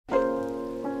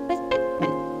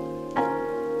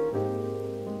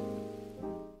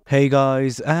Hey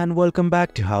guys, and welcome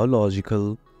back to How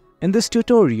Logical. In this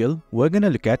tutorial, we're gonna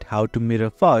look at how to mirror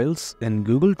files in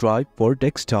Google Drive for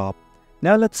desktop.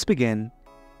 Now let's begin.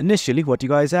 Initially, what you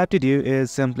guys have to do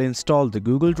is simply install the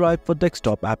Google Drive for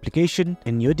desktop application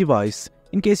in your device.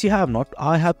 In case you have not,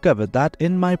 I have covered that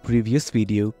in my previous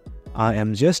video. I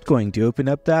am just going to open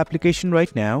up the application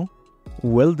right now.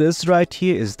 Well, this right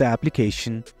here is the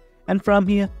application. And from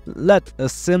here, let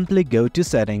us simply go to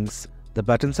settings. The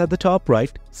button's at the top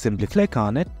right, simply click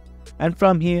on it. And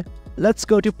from here, let's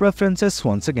go to preferences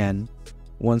once again.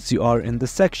 Once you are in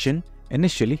this section,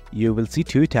 initially you will see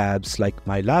two tabs like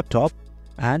My Laptop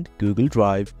and Google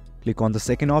Drive. Click on the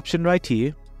second option right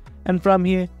here. And from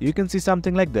here, you can see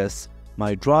something like this,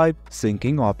 My Drive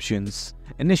Syncing Options.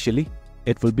 Initially,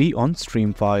 it will be on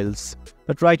Stream Files.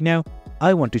 But right now,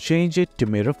 I want to change it to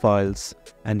Mirror Files.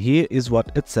 And here is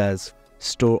what it says.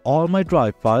 Store all my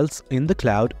Drive files in the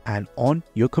cloud and on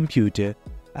your computer.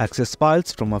 Access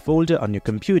files from a folder on your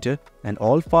computer, and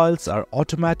all files are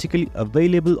automatically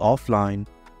available offline.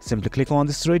 Simply click on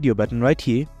this radio button right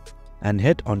here and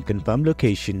hit on Confirm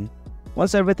Location.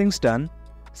 Once everything's done,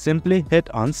 simply hit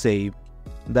on Save.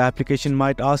 The application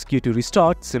might ask you to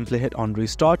restart. Simply hit on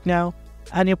Restart now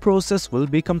and your process will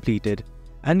be completed.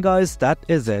 And guys, that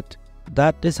is it.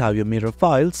 That is how you mirror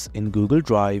files in Google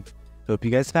Drive. Hope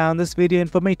you guys found this video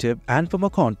informative, and for more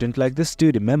content like this,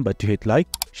 do remember to hit like,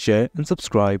 share and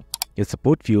subscribe. Your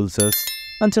support fuels us.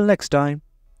 Until next time,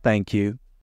 thank you.